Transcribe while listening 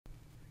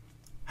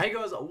Hey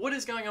guys, what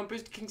is going on?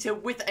 BoosterKings here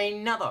with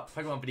another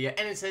Pokemon video,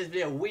 and in today's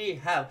video we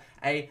have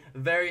a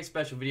very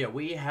special video.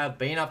 We have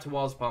been up to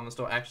Wild's Department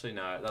Store. Actually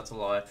no, that's a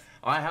lie.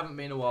 I haven't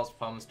been to Wild's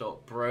Department Store.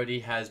 Brody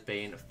has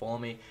been for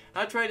me.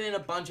 I traded in a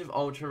bunch of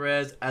Ultra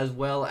Rares as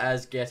well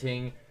as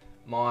getting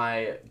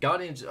my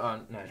Guardians, no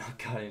not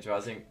Guardians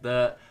Rising,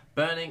 the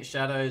Burning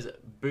Shadows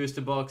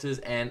booster boxes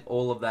and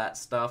all of that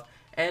stuff.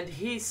 And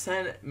he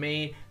sent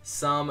me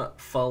some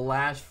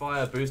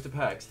Flashfire booster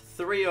packs,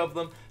 3 of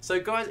them. So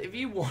guys, if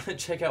you want to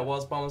check out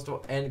Wild's Department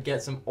Store and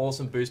get some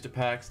awesome booster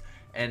packs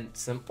and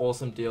some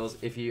awesome deals,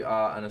 if you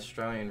are an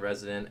Australian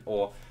resident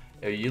or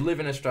you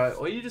live in Australia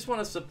or you just want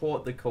to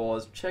support the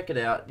cause, check it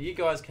out. You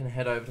guys can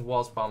head over to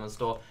Wild's Department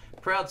Store,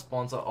 proud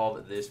sponsor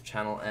of this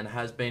channel and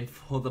has been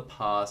for the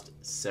past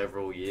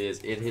several years.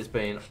 It has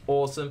been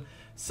awesome.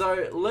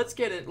 So let's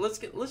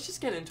just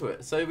get into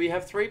it. So we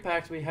have 3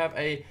 packs. We have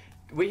a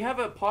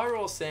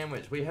Pyroar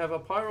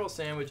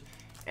sandwich.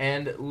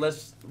 And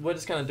we're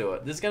just gonna do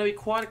it. This is gonna be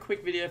quite a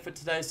quick video for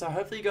today, so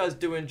hopefully you guys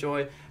do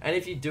enjoy. And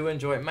if you do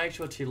enjoy it, make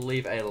sure to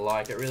leave a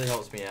like. It really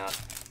helps me out.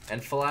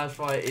 And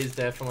Flashfire is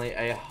definitely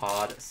a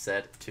hard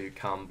set to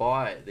come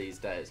by these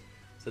days.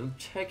 So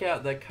check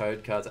out the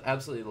code cards. I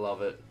absolutely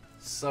love it.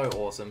 So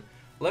awesome.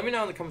 Let me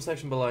know in the comment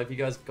section below if you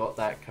guys got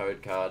that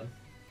code card.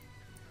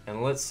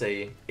 And let's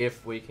see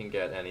if we can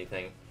get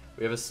anything.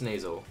 We have a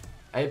Sneasel,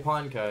 a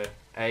Pineco,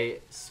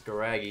 a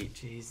Scraggy.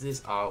 Jeez,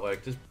 this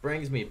artwork just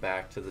brings me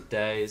back to the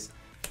days.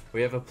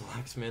 We have a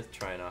Blacksmith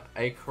Trainer,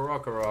 a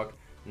Krokorok,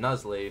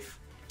 Nuzleaf,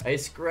 a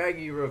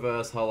Scraggy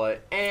Reverse Holo,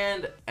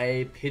 and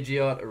a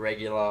Pidgeot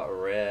Regular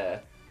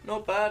Rare.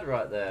 Not bad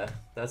right there.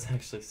 That's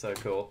actually so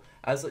cool.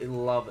 I absolutely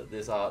love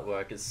this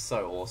artwork. It's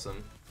so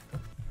awesome.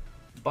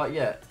 But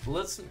yeah,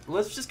 let's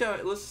just go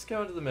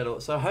into the middle.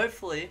 So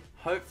hopefully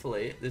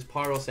this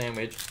Pyroar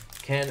sandwich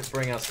can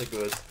bring us the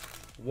goods.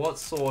 What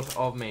sort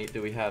of meat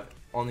do we have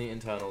on the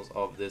internals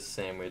of this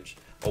sandwich,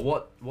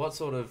 or what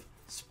sort of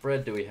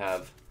spread do we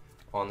have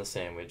on the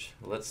sandwich?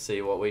 Let's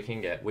see what we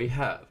can get. We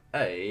have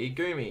a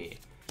Goomy,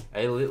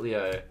 a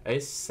Litleo, a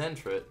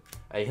Sentret,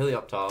 a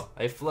Helioptile,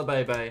 a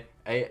Flabebe,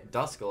 a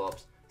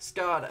Dusclops,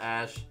 Scarred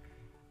Ash,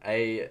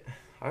 I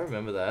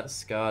remember that,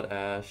 Scarred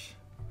Ash.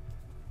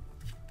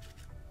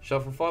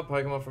 Shuffle 5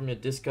 Pokemon from your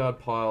discard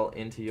pile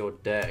into your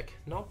deck.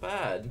 Not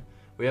bad.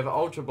 We have an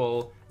Ultra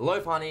Ball,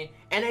 Lopunny,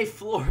 and a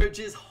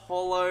Florges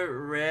Holo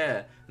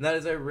Rare. And that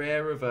is a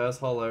rare reverse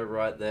holo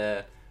right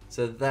there.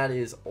 So that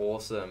is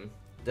awesome.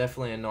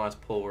 Definitely a nice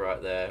pull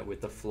right there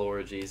with the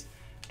Florges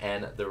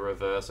and the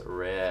reverse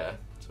rare.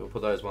 So we'll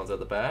put those ones at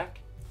the back.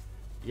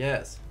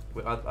 Yes.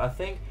 I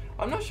think,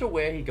 I'm not sure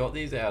where he got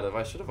these out of.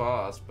 I should have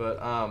asked,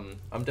 but I'm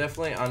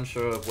definitely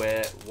unsure of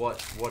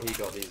what he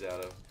got these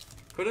out of.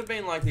 Could have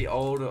been like the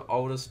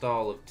older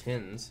style of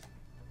tins.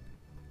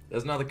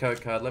 There's another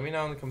code card. Let me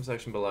know in the comment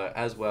section below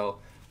as well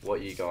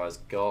what you guys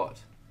got.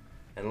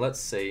 And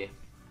let's see.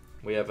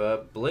 We have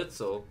a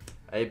Blitzel,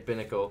 a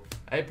Binnacle,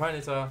 a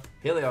Ponyta,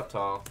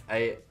 Helioptile,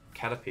 a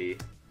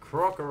Caterpie,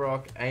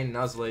 Krokorok, a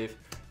Nuzleaf,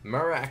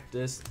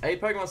 Maractus, a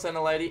Pokemon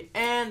Center Lady,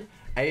 and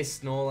a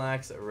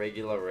Snorlax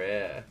Regular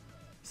Rare.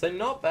 So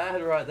not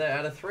bad right there.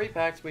 Out of 3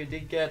 packs, we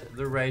did get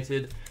the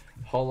rated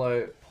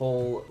Holo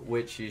pull,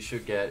 which you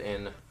should get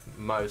in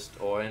most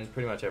or in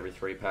pretty much every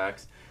 3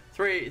 packs.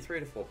 3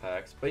 to 4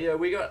 packs. But yeah,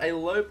 we got a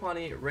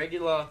Lopunny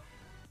regular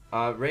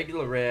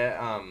rare,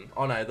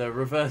 oh no, the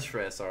reverse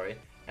rare, sorry.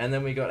 And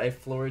then we got a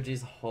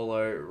Florges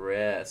Holo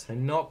Rare. So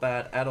not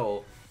bad at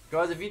all.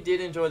 Guys, if you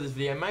did enjoy this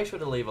video, make sure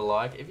to leave a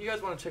like. If you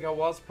guys want to check out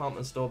Wild's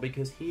Department Store,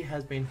 because he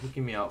has been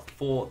hooking me up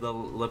for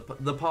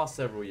the past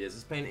several years.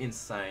 It's been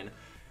insane.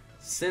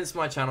 Since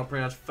my channel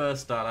pretty much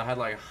first started, I had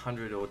like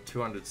 100 or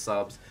 200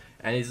 subs.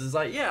 And he's just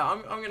like, yeah,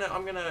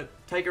 I'm gonna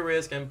take a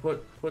risk and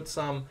put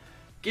some,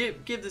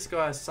 give this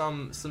guy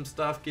some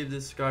stuff, give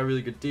this guy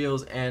really good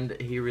deals, and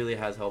he really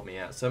has helped me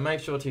out. So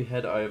make sure to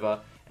head over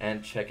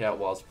and check out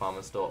Wild's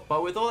Department Store.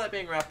 But with all that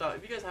being wrapped up,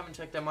 if you guys haven't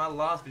checked out my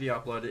last video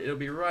uploaded, it'll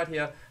be right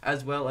here,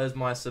 as well as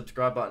my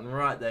subscribe button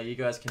right there. You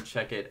guys can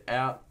check it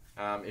out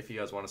if you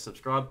guys want to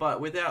subscribe.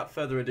 But without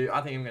further ado, I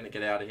think I'm gonna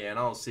get out of here, and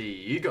I'll see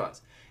you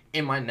guys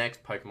in my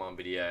next Pokemon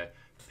video.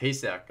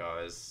 Peace out,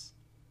 guys.